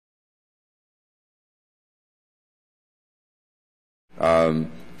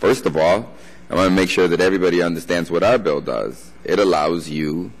First of all, I want to make sure that everybody understands what our bill does. It allows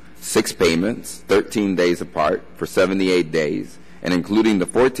you 6 payments, 13 days apart for 78 days, and including the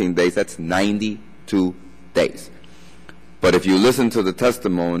 14 days, that's 92 days. But if you listen to the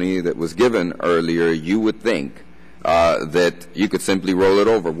testimony that was given earlier, you would think that you could simply roll it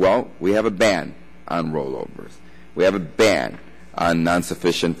over. Well, we have a ban on rollovers. We have a ban on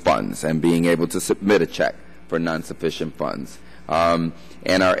non-sufficient funds and being able to submit a check for non-sufficient funds.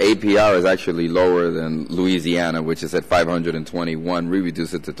 And our APR is actually lower than Louisiana, which is at 521. We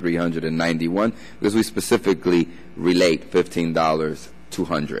reduce it to 391 because we specifically relate $15 to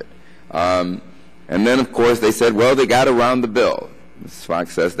 100. And then, of course, they said, well, they got around the bill. Mrs.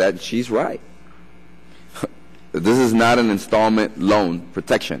 Fox says that, and she's right. This is not an installment loan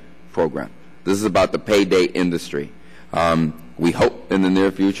protection program. This is about the payday industry. We hope in the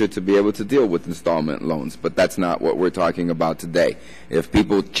near future to be able to deal with installment loans, but that's not what we're talking about today. If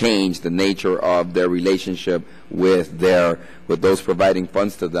people change the nature of their relationship with those providing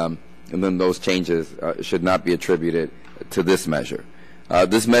funds to them, and then those changes should not be attributed to this measure.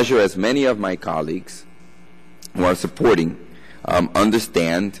 This measure, as many of my colleagues who are supporting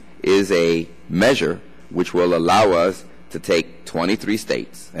understand, is a measure which will allow us to take 23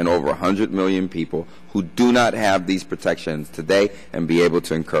 states and over 100 million people who do not have these protections today and be able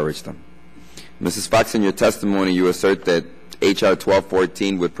to encourage them. Mrs. Fox, in your testimony, you assert that H.R.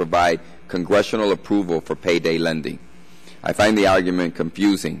 1214 would provide congressional approval for payday lending. I find the argument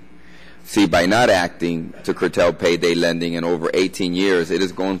confusing. See, by not acting to curtail payday lending in over 18 years, it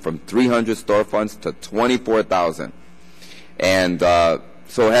has gone from 300 storefronts to 24,000. And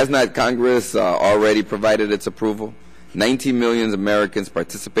so has not Congress already provided its approval? 19 million Americans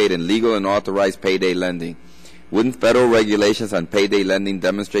participate in legal and authorized payday lending. Wouldn't federal regulations on payday lending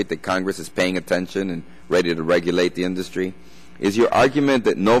demonstrate that Congress is paying attention and ready to regulate the industry? Is your argument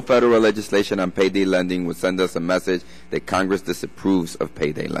that no federal legislation on payday lending would send us a message that Congress disapproves of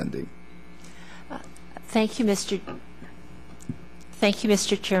payday lending? Thank you, Mr.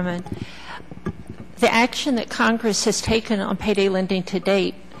 Chairman. The action that Congress has taken on payday lending to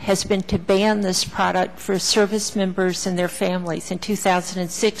date has been to ban this product for service members and their families. In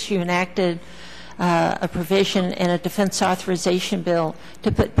 2006, you enacted a provision in a defense authorization bill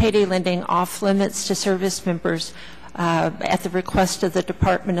to put payday lending off limits to service members at the request of the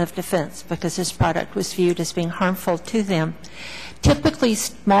Department of Defense because this product was viewed as being harmful to them. Typically,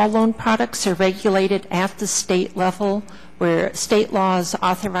 small loan products are regulated at the state level where state laws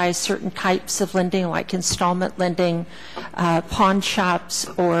authorize certain types of lending like installment lending, pawn shops,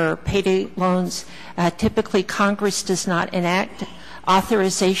 or payday loans. Typically, Congress does not enact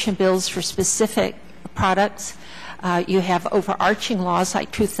authorization bills for specific products. You have overarching laws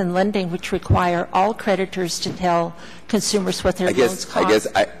like truth in lending, which require all creditors to tell consumers what their loans cost. I guess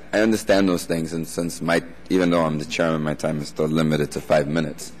I understand those things, and since even though I'm the chairman, my time is still limited to 5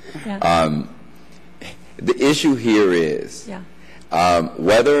 minutes. Yeah. The issue here is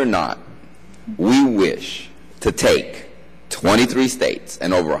whether or not we wish to take 23 states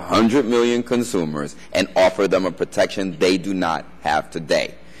and over 100 million consumers and offer them a protection they do not have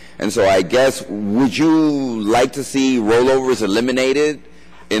today. And so I guess, would you like to see rollovers eliminated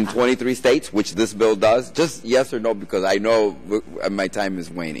in 23 states, which this bill does? Just yes or no, because I know my time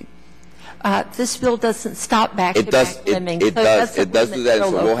is waning. This bill doesn't stop back-to-back lending. It does do that,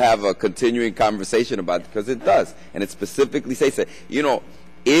 so we'll have a continuing conversation about it, because it does. And it specifically says that, you know,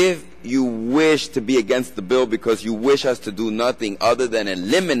 if you wish to be against the bill because you wish us to do nothing other than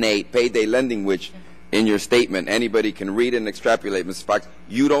eliminate payday lending, which in your statement anybody can read and extrapolate, Mrs. Fox,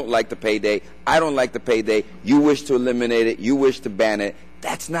 you don't like the payday, I don't like the payday, you wish to eliminate it, you wish to ban it,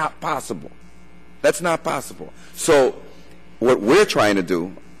 that's not possible. That's not possible. So what we're trying to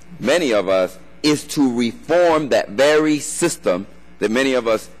do, many of us, is to reform that very system that many of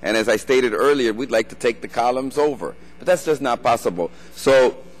us, and as I stated earlier, we'd like to take the columns over. But that's just not possible.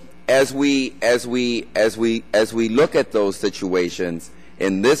 So as we look at those situations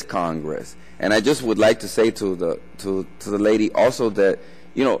in this Congress, and I just would like to say to the lady also that,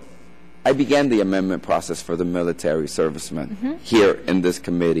 you know, I began the amendment process for the military servicemen here in this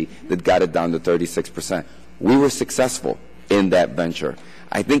committee that got it down to 36%. We were successful in that venture.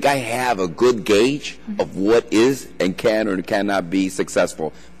 I think I have a good gauge of what is and can or cannot be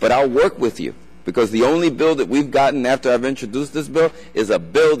successful. But I'll work with you, because the only bill that we've gotten after I've introduced this bill is a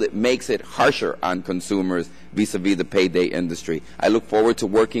bill that makes it harsher on consumers vis-a-vis the payday industry. I look forward to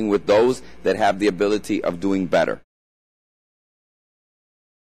working with those that have the ability of doing better.